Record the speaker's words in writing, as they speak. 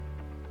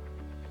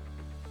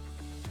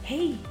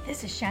Hey,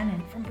 this is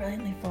Shannon from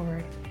Brilliantly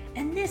Forward,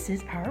 and this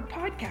is our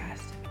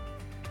podcast.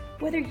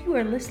 Whether you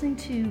are listening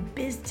to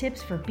Biz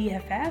Tips for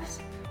BFFs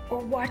or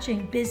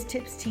watching Biz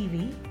Tips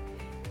TV,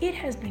 it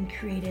has been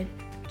created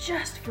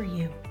just for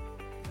you,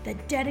 the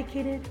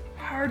dedicated,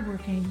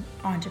 hardworking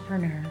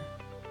entrepreneur.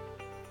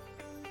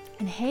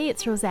 And hey,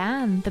 it's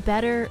Roseanne, the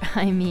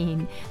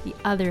the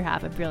other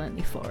half of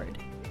Brilliantly Forward.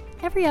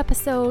 Every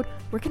episode,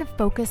 we're going to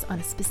focus on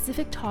a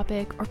specific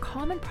topic or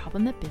common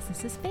problem that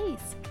businesses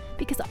face.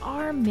 Because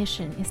our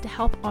mission is to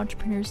help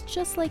entrepreneurs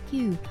just like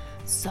you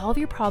solve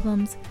your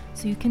problems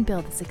so you can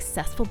build the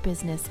successful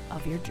business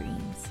of your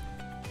dreams.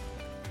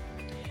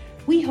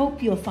 We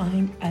hope you'll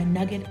find a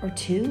nugget or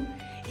two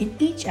in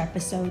each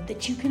episode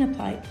that you can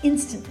apply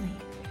instantly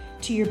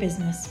to your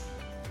business.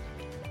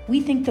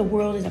 We think the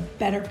world is a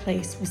better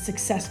place with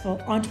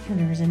successful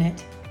entrepreneurs in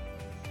it.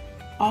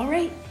 All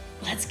right,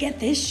 let's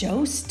get this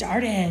show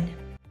started.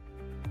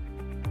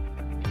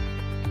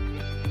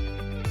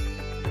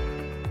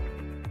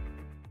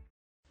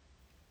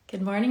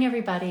 Good morning,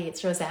 everybody.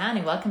 It's Roseanne,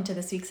 and welcome to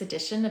this week's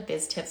edition of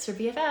Biz Tips for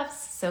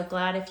BFFs. So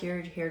glad if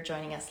you're here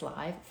joining us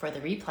live for the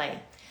replay.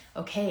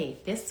 Okay,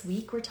 this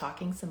week we're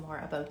talking some more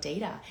about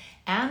data,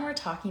 and we're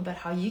talking about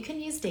how you can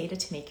use data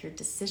to make your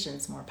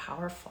decisions more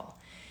powerful.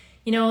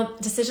 You know,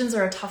 decisions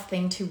are a tough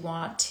thing to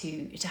want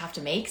to have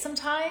to make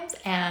sometimes,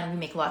 and we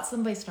make lots of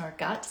them based on our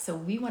gut. So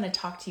we want to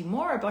talk to you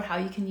more about how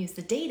you can use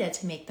the data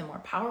to make them more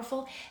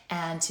powerful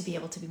and to be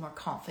able to be more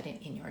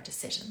confident in your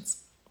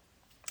decisions.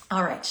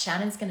 All right,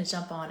 Shannon's going to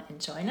jump on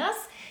and join us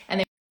and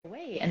then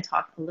away and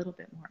talk a little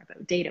bit more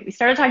about data. We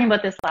started talking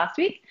about this last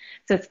week,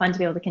 so it's fun to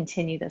be able to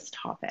continue this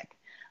topic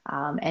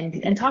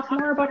and talk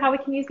more about how we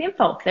can use the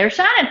info. There's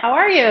Shannon. How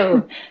are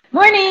you?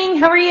 Morning.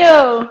 How are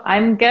you?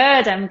 I'm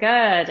good.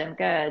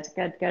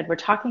 We're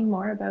talking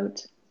more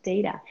about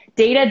data.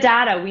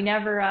 Data. We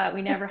never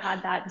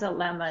had that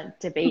dilemma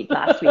debate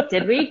last week,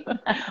 did we?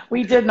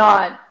 We did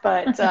not,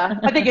 but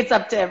I think it's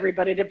up to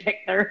everybody to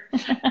pick their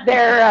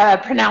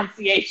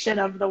pronunciation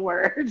of the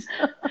word.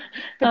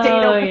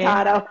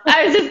 Potato.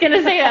 I was just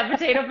gonna say that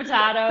potato,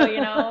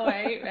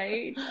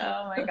 right?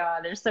 Oh my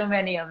God, there's so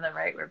many of them,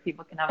 right, where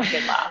people can have a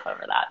good laugh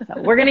over that.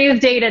 So we're gonna use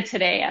data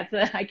today.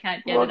 I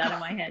can't get it out of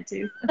my head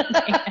too.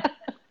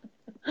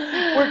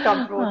 We're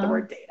comfortable with the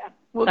word data.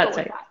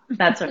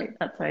 That's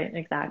right.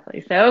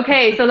 Exactly. So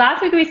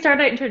last week we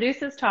started to introduce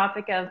this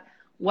topic of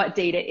what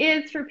data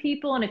is for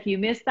people. And if you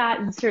missed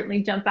that, you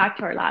certainly jump back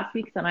to our last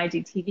week's on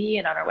IGTV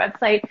and on our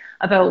website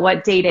about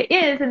what data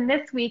is. And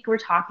this week we're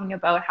talking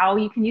about how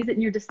you can use it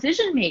in your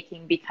decision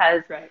making,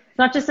 because It's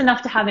not just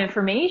enough to have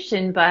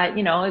information, but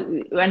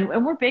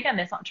and we're big on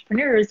this,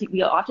 entrepreneurs,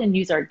 we often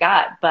use our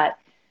gut, but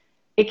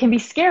it can be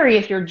scary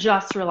if you're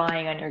just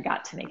relying on your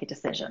gut to make a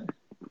decision.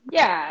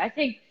 Yeah, I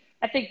think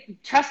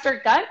trust our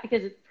gut,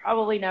 because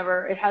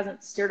it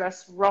hasn't steered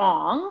us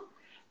wrong,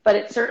 but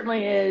it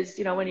certainly is,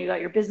 when you got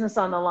your business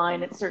on the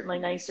line, it's certainly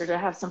nicer to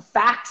have some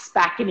facts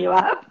backing you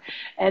up.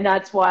 And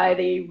that's why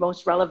the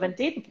most relevant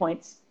data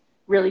points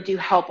really do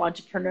help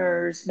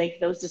entrepreneurs make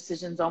those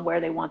decisions on where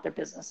they want their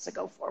business to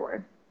go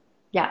forward.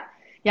 Yeah.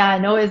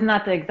 No, isn't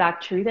that the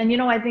exact truth? And,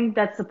 I think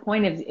that's the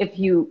point of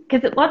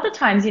because lots of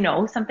times,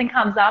 something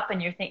comes up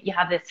and you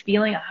have this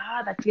feeling,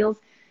 that feels,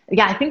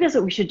 I think that's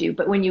what we should do.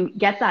 But when you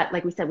get that,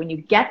 like we said, when you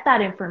get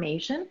that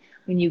information,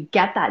 when you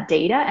get that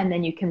data, and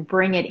then you can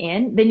bring it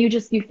in, then you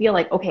feel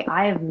like, okay,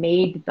 I have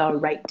made the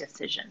right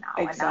decision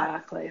now.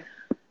 Exactly.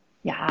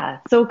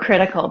 So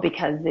critical,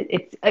 because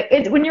it's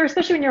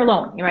especially when you're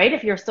alone, right?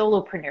 If you're a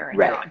solopreneur and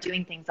you're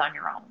doing things on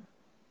your own.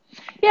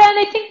 Yeah, and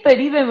I think,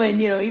 but even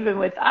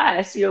with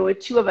us, with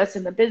two of us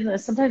in the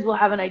business, sometimes we'll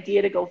have an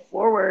idea to go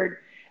forward,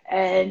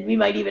 and we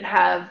might even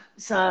have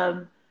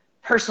some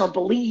personal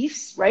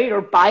beliefs, right,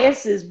 or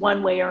biases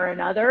one way or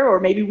another, or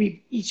maybe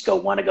we each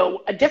want to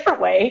go a different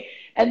way,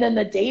 and then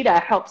the data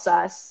helps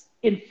us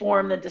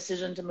inform the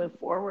decision to move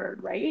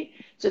forward, right?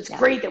 So it's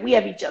great that we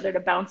have each other to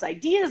bounce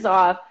ideas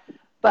off,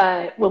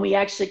 but when we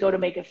actually go to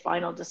make a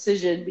final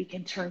decision, we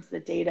can turn to the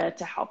data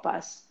to help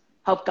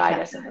guide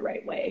us in the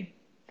right way.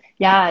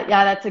 Yeah,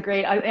 that's a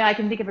great, I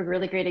can think of a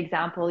really great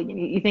example.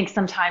 You think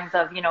sometimes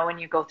of, when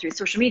you go through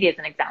social media as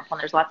an example,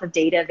 and there's lots of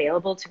data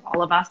available to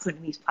all of us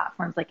when these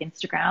platforms like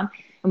Instagram,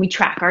 and we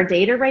track our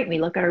data, right? And we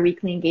look at our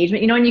weekly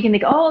engagement, and you can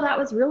think, oh, that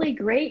was really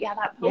great. Yeah,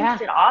 that post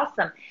did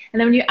awesome.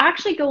 And then when you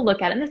actually go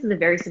look at it, and this is a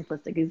very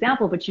simplistic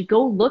example, but you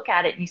go look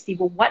at it and you see,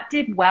 well, what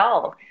did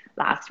well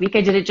last week?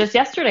 I did it just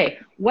yesterday.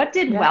 What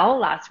did well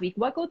last week?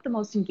 What got the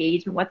most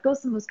engagement? What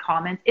goes the most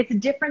comments? It's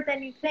different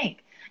than you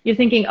think. You're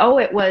thinking, oh,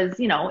 it was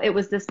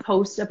this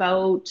post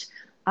about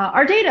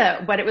our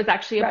data, but it was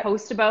actually a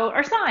post about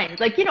our signs,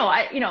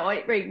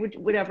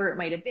 whatever it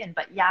might have been.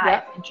 But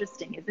it's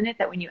interesting, isn't it,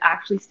 that when you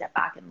actually step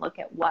back and look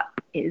at what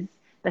is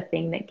the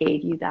thing that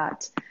gave you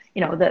that,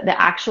 the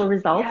actual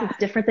results, it's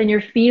different than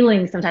your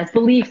feelings sometimes.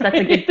 Beliefs, that's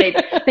a good thing.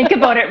 Think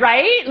about it,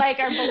 right? Like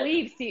our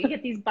beliefs, you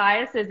get these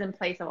biases in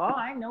place of, oh,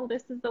 I know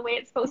this is the way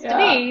it's supposed to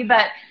be,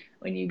 but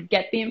when you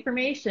get the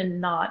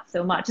information, not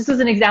so much. This was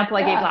an example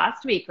I gave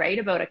last week, right,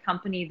 about a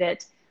company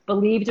that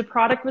believed a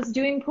product was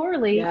doing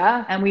poorly,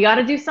 and we got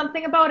to do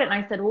something about it. And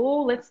I said,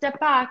 oh, let's step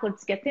back.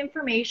 Let's get the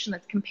information.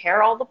 Let's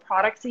compare all the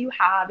products that you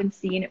have and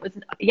see. And it was,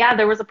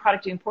 there was a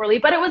product doing poorly,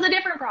 but it was a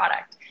different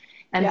product.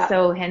 And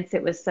so hence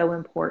it was so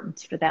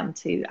important for them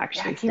to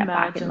actually step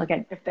back and look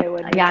at, if they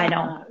would. I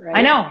know. Right?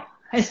 I know.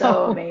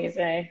 So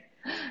amazing.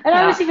 And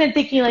I was even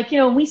thinking, like,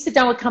 when we sit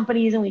down with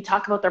companies and we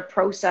talk about their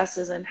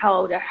processes and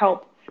how to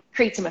help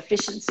create some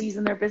efficiencies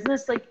in their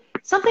business, like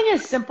something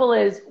as simple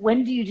as,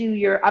 when do you do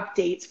your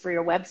updates for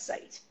your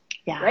website?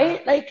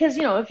 Right? Like, because,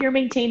 if you're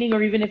maintaining,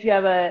 or even if you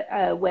have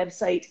a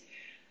website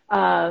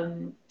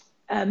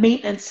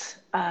maintenance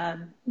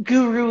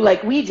guru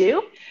like we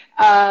do,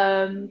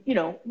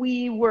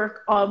 we work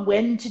on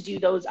when to do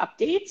those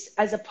updates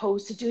as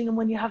opposed to doing them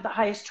when you have the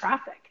highest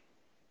traffic.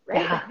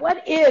 Right? Like,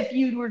 what if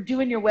you were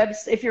doing your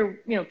website, if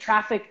your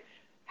traffic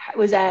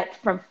was at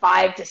from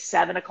 5 to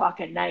 7 o'clock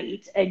at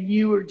night, and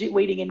you were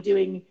waiting and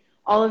doing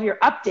all of your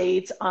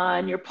updates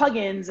on your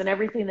plugins and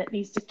everything that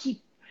needs to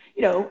keep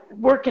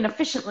working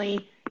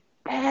efficiently,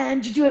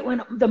 and you do it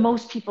when the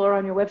most people are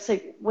on your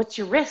website? What's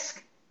your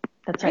risk?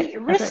 That's right.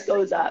 Your risk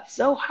goes up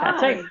so high.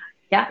 That's right.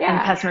 Yeah,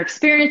 and customer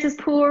experience is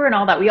poor and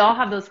all that. We all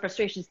have those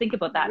frustrations. Think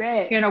about that.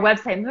 Right. You're on our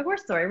website, and like, we're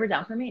sorry, we're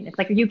down for maintenance.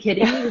 Like, are you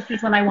kidding me? This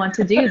is when I want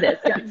to do this.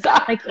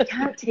 Exactly. Like, you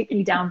can't take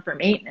me down for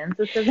maintenance.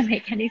 This doesn't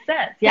make any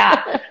sense.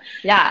 Yeah.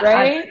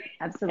 Right?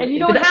 Absolutely. And you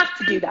don't have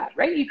to do that,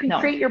 right? You can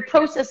create your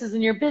processes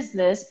in your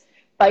business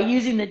by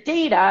using the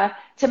data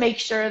to make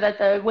sure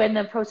that when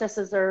the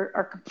processes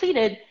are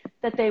completed,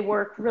 that they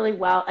work really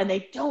well and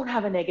they don't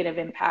have a negative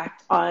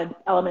impact on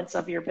elements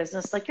of your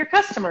business, like your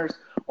customers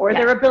or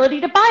their ability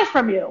to buy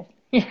from you.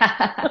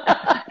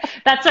 Yeah,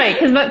 that's right.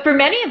 Because for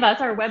many of us,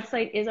 our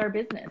website is our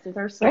business, is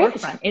our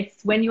storefront. Right.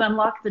 It's when you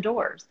unlock the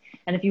doors.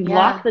 And if you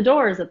lock the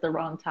doors at the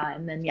wrong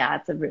time, then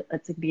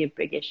it's a be a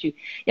big issue.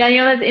 Yeah,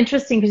 that's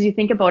interesting because you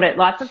think about it.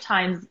 Lots of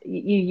times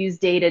you use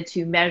data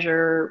to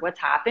measure what's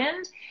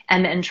happened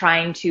and then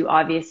trying to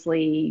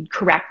obviously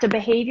correct a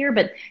behavior.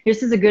 But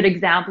this is a good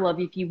example of,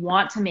 if you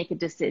want to make a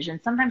decision,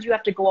 sometimes you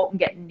have to go out and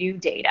get new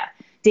data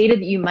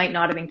that you might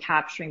not have been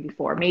capturing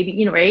before.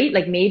 Maybe, right?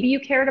 Like, maybe you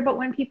cared about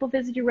when people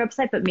visit your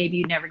website, but maybe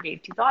you never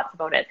gave two thoughts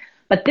about it.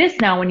 But this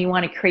now, when you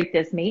want to create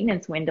this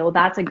maintenance window,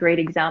 that's a great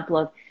example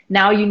of,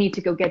 now you need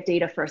to go get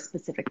data for a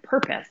specific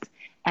purpose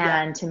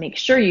and to make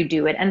sure you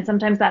do it. And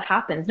sometimes that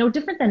happens. No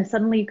different than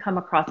suddenly you come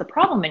across a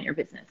problem in your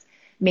business.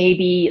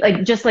 Maybe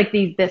just like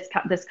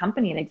this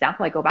company, an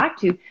example I go back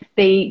to,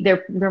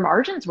 their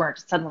margins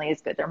weren't suddenly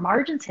as good. Their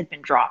margins had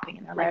been dropping,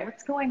 and they're like,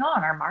 what's going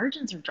on? Our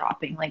margins are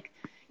dropping. Like,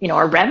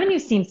 our revenue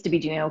seems to be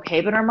doing okay,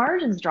 but our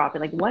margins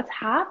dropping. Like, what's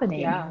happening?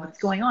 Yeah. What's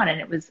going on?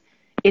 And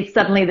it's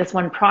suddenly this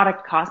one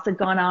product cost had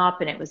gone up,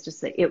 and it was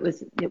just, it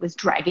was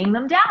dragging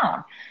them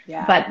down.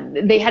 Yeah.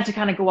 But they had to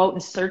kind of go out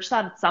and search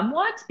that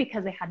somewhat,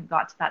 because they hadn't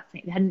got to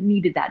they hadn't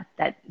needed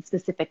that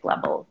specific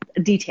level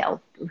of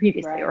detail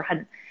previously, or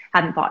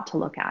hadn't thought to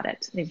look at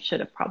it. They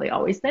should have probably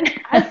always been.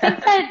 I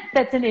think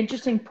that's an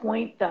interesting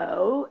point,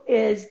 though,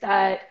 is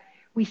that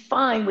we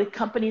find with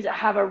companies that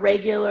have a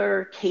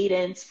regular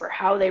cadence for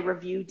how they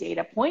review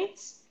data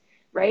points,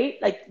 right?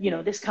 Like,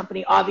 this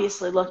company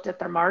obviously looked at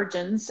their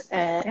margins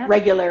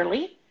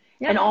regularly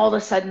and all of a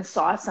sudden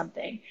saw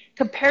something.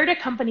 Compared to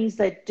companies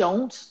that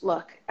don't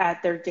look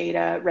at their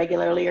data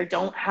regularly or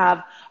don't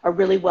have a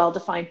really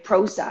well-defined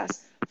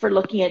process for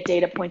looking at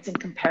data points and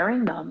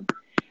comparing them,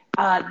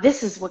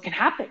 this is what can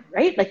happen,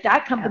 right? Like,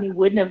 that company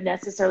wouldn't have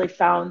necessarily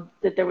found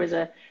that there was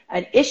an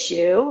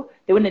issue.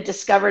 They wouldn't have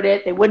discovered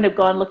it. They wouldn't have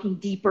gone looking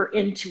deeper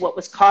into what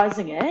was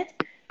causing it,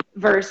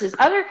 versus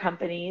other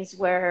companies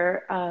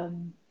where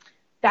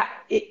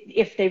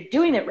if they're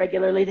doing it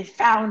regularly, they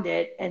found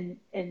it and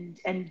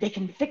they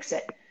can fix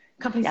it.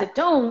 Companies that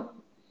don't,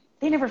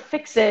 they never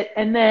fix it.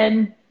 And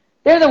then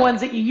they're the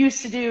ones that you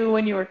used to do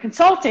when you were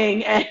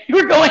consulting and you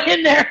were going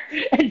in there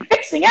and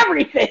fixing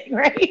everything,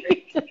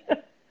 right?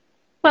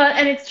 Well,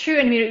 and it's true.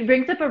 I mean, it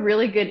brings up a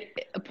really good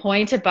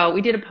point about, we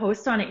did a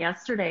post on it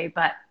yesterday,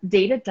 but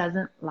data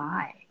doesn't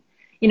lie.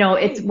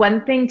 It's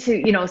one thing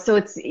to, so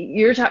it's,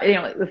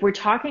 if we're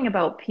talking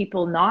about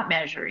people not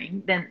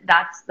measuring, then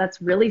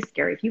that's really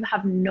scary. If you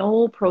have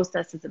no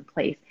processes in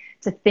place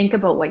to think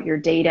about what your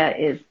data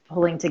is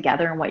pulling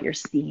together and what you're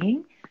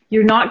seeing,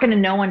 you're not going to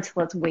know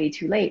until it's way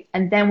too late.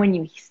 And then when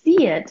you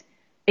see it,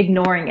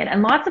 ignoring it.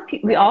 And lots of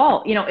people, we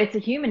all, it's a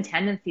human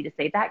tendency to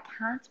say, that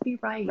can't be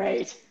right.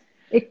 Right.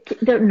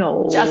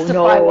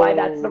 Justify why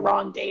that's the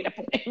wrong data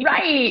point.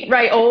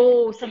 Right.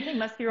 Oh, something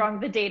must be wrong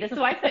with the data.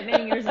 So I spent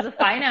many years as a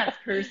finance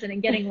person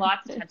and getting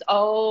lots of times,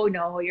 oh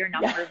no, your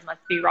numbers must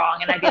be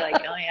wrong. And I'd be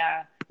like, oh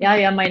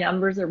yeah, my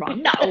numbers are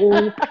wrong.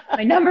 No,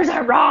 my numbers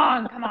are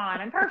wrong. Come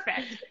on, I'm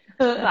perfect.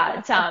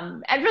 But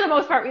and for the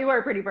most part, we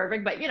were pretty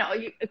perfect. But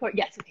of course,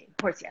 yes,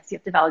 you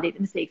have to validate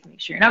the mistakes and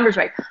make sure your numbers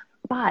right.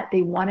 But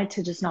they wanted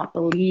to just not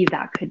believe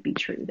that could be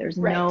true. There's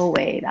no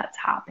way that's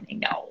happening.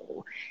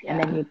 No. Yeah.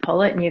 And then you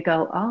pull it and you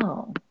go,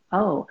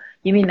 oh,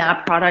 you mean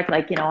that product?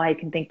 Like, I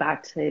can think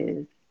back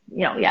to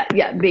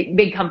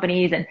big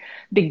companies and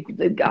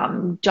big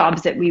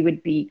jobs that we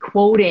would be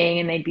quoting,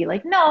 and they'd be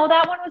like, no,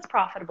 that one was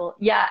profitable.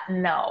 Yeah,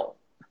 no.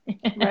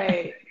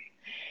 Right.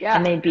 Yeah.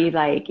 And they'd be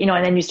like, and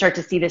then you start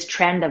to see this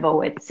trend of,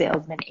 oh, it's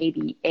salesman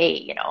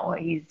ABA,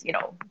 he's,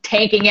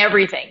 tanking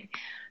everything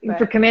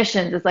for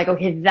commissions. It's like,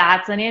 okay,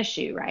 that's an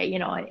issue, right?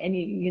 And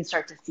you can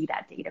start to see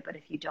that data. But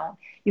if you don't,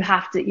 you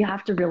have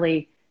to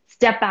really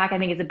step back, I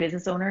think, as a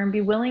business owner, and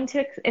be willing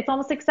to, it's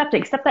almost accept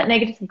that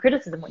negative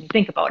criticism when you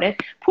think about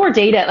it. Poor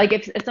data, like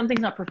if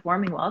something's not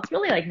performing well, it's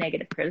really like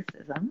negative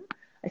criticism,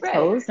 I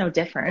suppose, no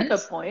different.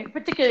 That's a good point,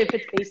 particularly if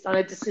it's based on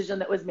a decision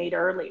that was made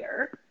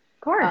earlier.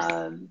 Of course.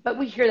 But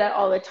we hear that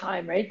all the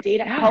time, right?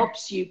 Data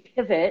helps you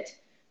pivot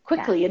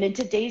quickly. And in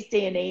today's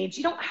day and age,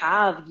 you don't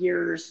have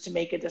years to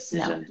make a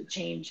decision to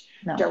change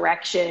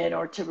direction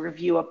or to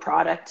review a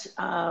product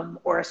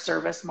or a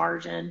service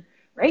margin,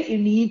 right? You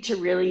need to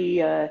really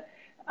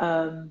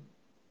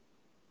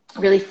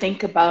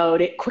think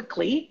about it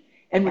quickly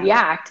and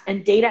react.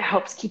 And data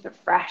helps keep it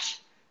fresh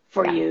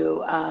for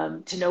you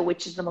to know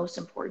which is the most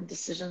important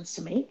decisions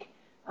to make.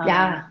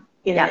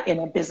 In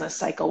a business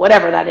cycle,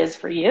 whatever that is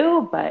for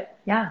you, but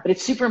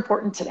it's super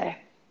important today.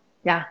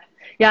 No,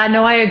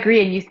 I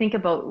agree. And you think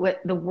about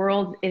what the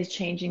world is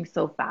changing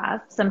so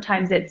fast.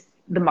 Sometimes it's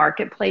the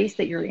marketplace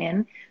that you're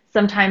in.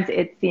 Sometimes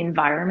it's the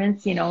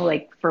environments,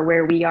 like for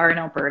where we are in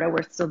Alberta,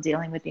 we're still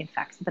dealing with the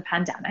effects of the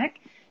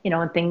pandemic,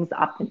 and things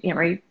up,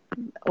 right?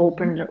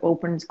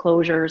 Opens,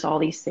 closures, all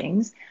these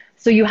things.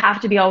 So you have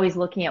to be always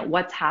looking at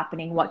what's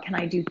happening. What can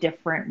I do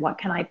different? What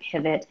can I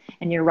pivot?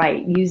 And you're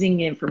right. Using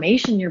the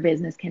information in your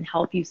business can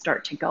help you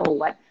start to go,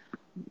 what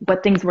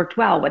things worked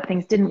well? What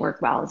things didn't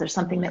work well? Is there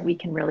something that we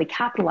can really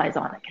capitalize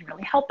on that can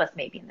really help us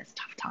maybe in this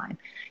tough time?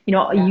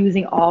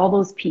 Using all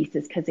those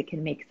pieces, because it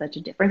can make such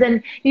a difference.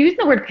 And using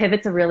the word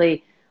pivot's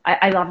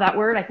I love that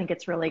word. I think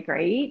it's really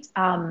great.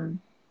 And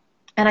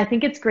I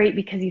think it's great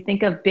because you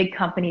think of big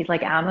companies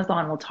like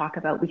Amazon will talk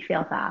about, we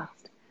fail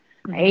fast,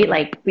 right?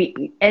 Like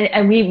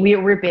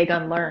we're big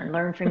on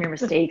learn from your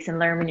mistakes and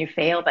learn when you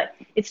fail, but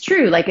it's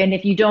true. Like, and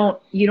if you don't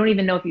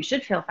even know if you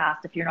should fail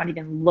fast, if you're not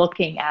even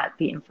looking at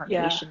the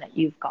information that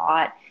you've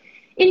got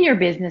in your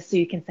business. So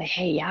you can say,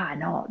 hey,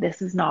 no,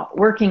 this is not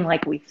working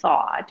like we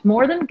thought.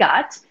 More than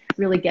gut,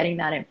 really getting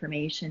that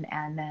information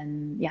and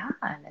then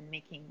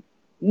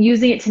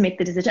using it to make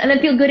the decision, and then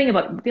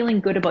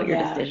feeling good about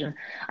your decision.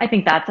 I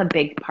think that's a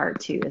big part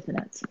too, isn't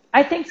it?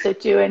 I think so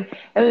too. And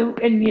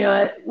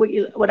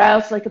what I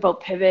also like about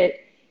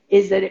pivot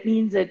is that it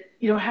means that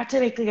you don't have to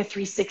make like a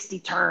 360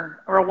 turn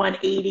or a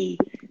 180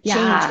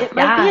 change. It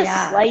might be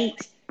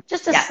a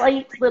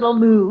slight little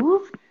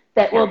move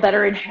that will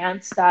better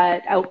enhance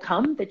that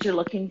outcome that you're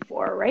looking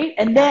for, right?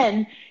 And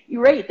then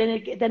you're right. Then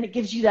it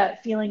gives you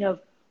that feeling of,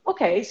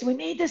 okay, so we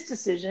made this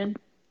decision.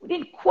 We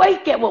didn't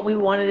quite get what we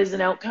wanted as an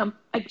outcome.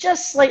 I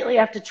just slightly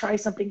have to try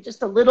something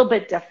just a little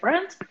bit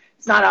different.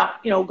 It's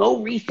not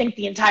go rethink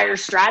the entire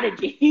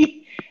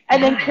strategy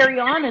and then carry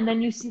on. And then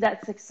you see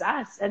that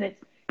success. And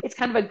it's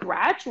kind of a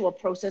gradual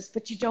process,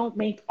 but you don't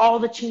make all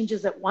the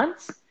changes at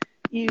once.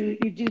 You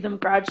do them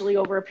gradually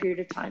over a period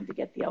of time to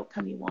get the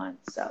outcome you want.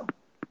 So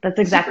that's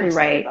exactly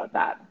right. About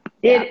that.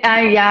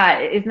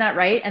 Isn't that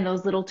right? And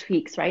those little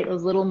tweaks, right?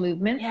 Those little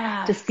movements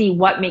to see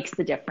what makes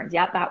the difference.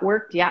 Yeah, that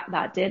worked. Yeah,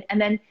 that did.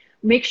 And then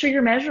make sure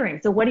you're measuring.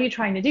 So what are you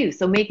trying to do?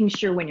 So making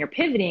sure when you're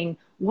pivoting,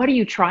 what are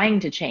you trying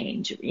to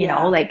change?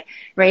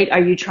 Right? Are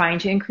you trying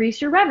to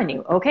increase your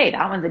revenue? Okay,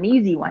 that one's an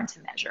easy one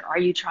to measure. Are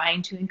you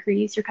trying to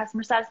increase your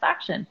customer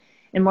satisfaction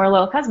and more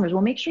loyal customers?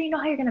 Well, make sure you know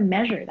how you're going to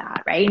measure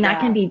that, right? And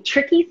that can be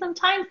tricky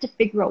sometimes to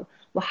figure out,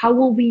 well, how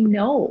will we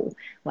know?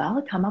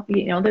 Well,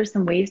 there's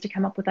some ways to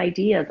come up with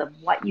ideas of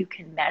what you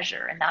can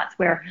measure. And that's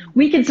where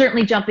we can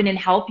certainly jump in and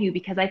help you,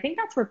 because I think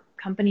that's where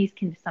companies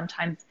can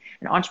sometimes,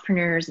 and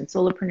entrepreneurs and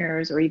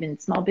solopreneurs or even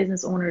small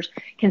business owners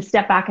can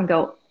step back and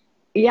go,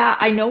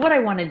 I know what I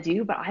want to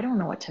do, but I don't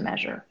know what to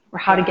measure or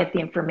how to get the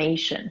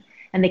information.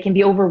 And they can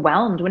be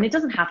overwhelmed when it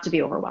doesn't have to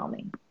be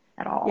overwhelming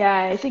at all.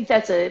 Yeah, I think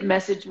that's a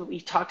message that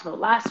we talked about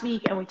last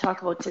week and we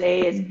talked about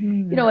today is,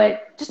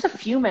 just a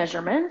few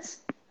measurements,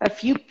 a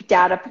few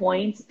data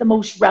points, the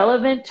most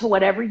relevant to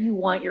whatever you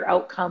want your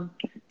outcome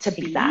to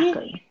be.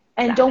 Exactly.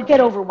 And don't get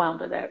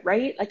overwhelmed with it,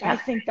 right? Like I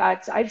think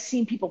I've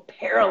seen people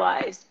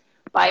paralyzed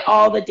by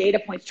all the data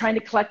points, trying to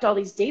collect all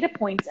these data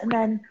points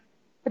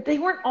but they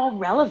weren't all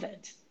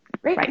relevant,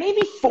 right?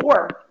 Maybe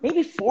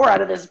four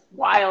out of this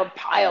wild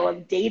pile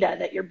of data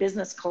that your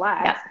business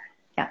collects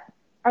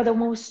are the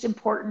most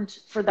important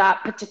for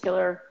that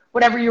particular,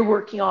 whatever you're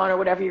working on or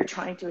whatever you're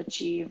trying to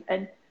achieve.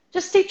 And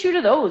just stay true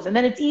to those. And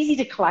then it's easy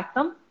to collect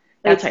them.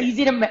 It's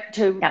easy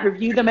to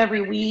review them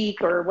every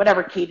week or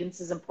whatever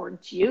cadence is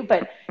important to you,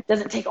 but it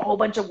doesn't take a whole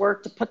bunch of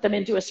work to put them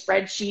into a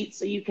spreadsheet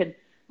so you can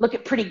look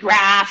at pretty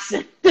graphs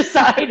and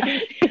decide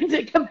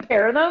to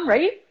compare them,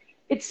 right?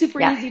 It's super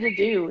easy to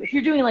do. If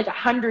you're doing like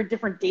 100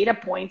 different data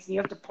points and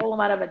you have to pull them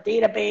out of a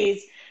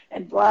database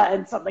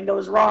and something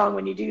goes wrong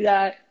when you do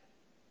that,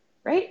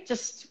 right?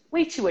 Just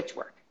way too much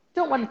work.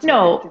 Don't want it to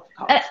be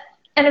difficult.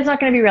 And it's not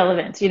going to be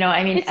relevant.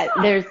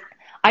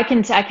 I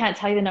can't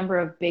tell you the number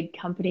of big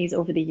companies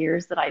over the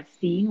years that I've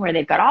seen where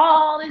they've got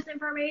all this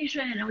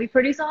information and we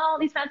produce all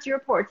these fancy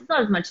reports. It's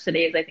not as much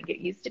today as I think it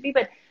used to be,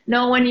 but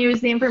no one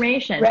used the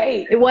information.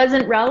 Right. It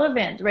wasn't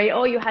relevant, right?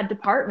 Oh, you had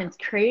departments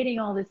creating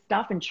all this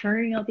stuff and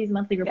churning out these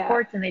monthly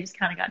reports, and they just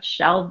kind of got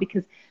shelved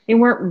because they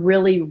weren't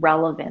really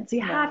relevant. So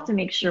you have to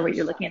make sure what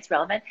you're looking at is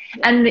relevant,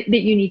 and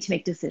that you need to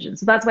make decisions.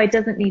 So that's why it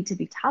doesn't need to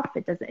be tough.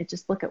 It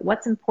just look at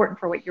what's important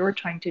for what you're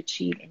trying to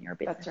achieve in your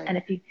business. Right. And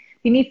if you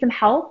need some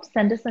help,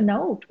 send us a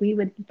note. We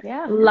would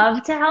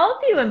love to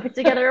help you and put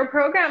together a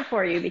program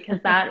for you, because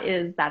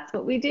that's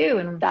what we do.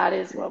 And that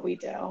is what we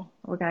do.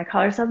 We're going to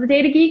call ourselves the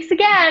Data Geeks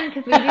again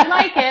because we do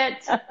like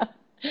it.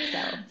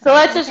 So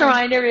let's just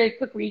remind everybody, a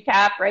quick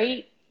recap,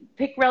 right?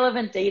 Pick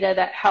relevant data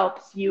that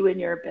helps you in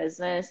your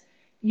business.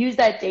 Use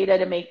that data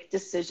to make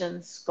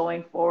decisions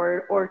going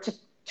forward, or to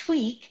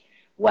tweak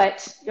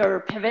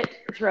or pivot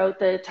throughout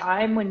the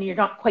time when you're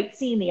not quite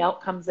seeing the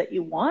outcomes that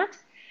you want.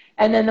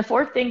 And then the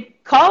fourth thing,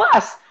 call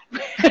us.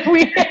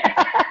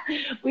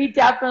 We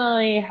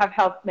definitely have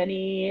helped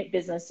many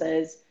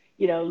businesses,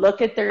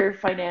 look at their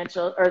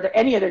financial or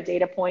any of their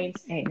data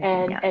points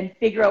and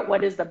figure out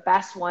what is the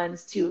best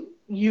ones to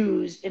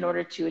use in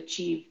order to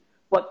achieve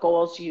what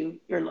goals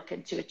you're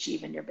looking to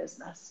achieve in your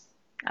business.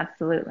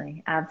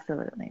 Absolutely.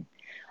 Awesome.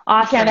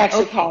 You can't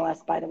actually call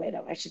us, by the way,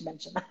 though. I should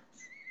mention that.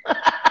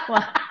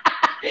 Well,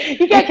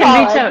 you can't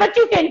call us, but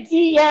you can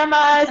DM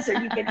us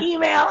or you can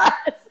email us.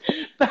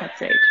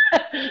 That's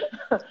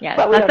right. Yeah,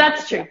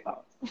 that's true.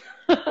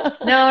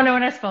 No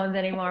one has phones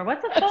anymore.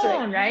 What's a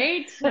phone,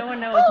 right? No one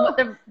knows.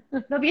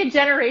 There'll be a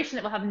generation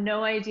that will have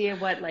no idea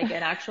what an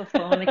actual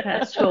phone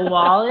attached to a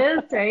wall is,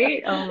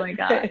 right? Oh my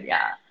God,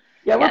 yeah.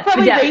 Yeah, we're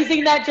probably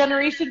raising that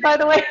generation, by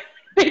the way.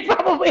 They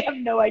probably have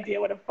no idea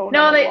what a phone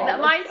is.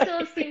 Mine still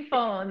have seen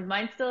phones.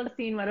 Mine still have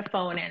seen what a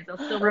phone is. They'll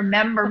still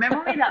remember. Remember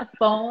when we had that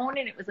phone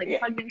and it was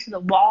plugged into the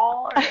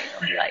wall?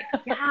 They'll be like,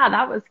 yeah,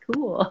 that was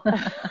cool.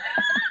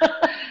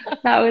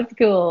 That was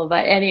cool.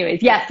 But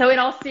anyways, so in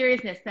all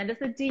seriousness, send us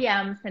a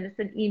DM, send us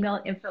an email,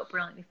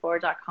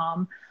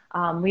 info@brilliantlyforward.com.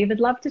 We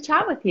would love to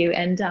chat with you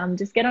and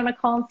just get on a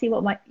call and see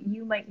what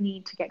you might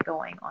need to get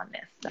going on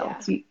this. So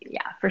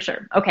for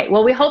sure. Okay.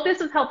 Well, we hope this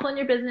was helpful in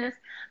your business.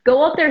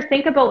 Go out there,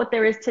 think about what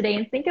there is today,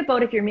 and think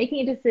about if you're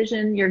making a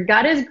decision, your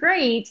gut is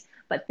great,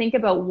 but think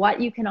about what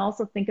you can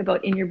also think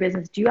about in your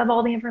business. Do you have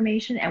all the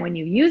information? And when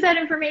you use that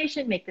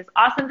information, make this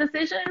awesome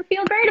decision and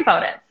feel great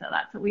about it. So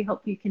that's what we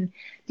hope you can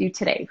do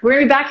today. We're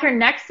going to be back here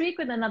next week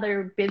with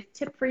another biz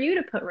tip for you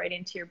to put right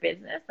into your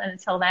business. And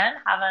until then,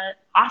 have an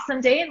awesome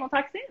day and we'll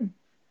talk soon.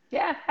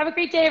 Yeah, have a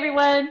great day,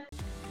 everyone.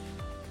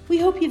 We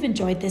hope you've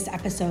enjoyed this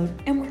episode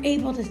and were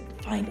able to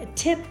find a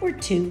tip or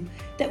two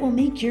that will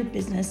make your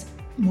business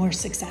more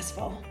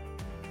successful.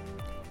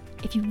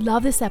 If you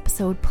love this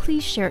episode,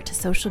 please share it to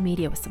social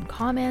media with some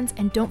comments,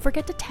 and don't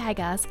forget to tag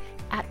us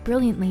at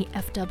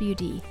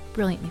BrilliantlyFWD,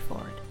 Brilliantly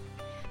Forward.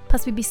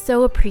 Plus, we'd be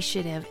so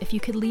appreciative if you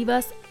could leave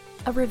us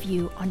a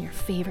review on your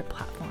favorite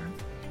platform.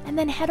 And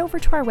then head over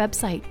to our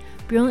website,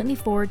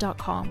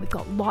 brilliantlyforward.com. We've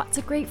got lots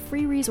of great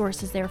free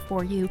resources there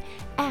for you,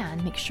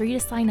 and make sure you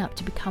sign up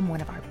to become one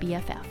of our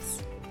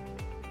BFFs.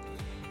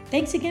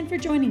 Thanks again for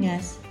joining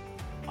us.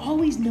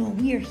 Always know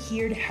we are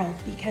here to help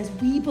because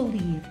we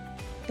believe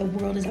the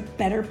world is a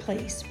better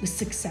place with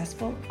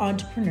successful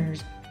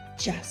entrepreneurs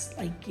just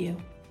like you.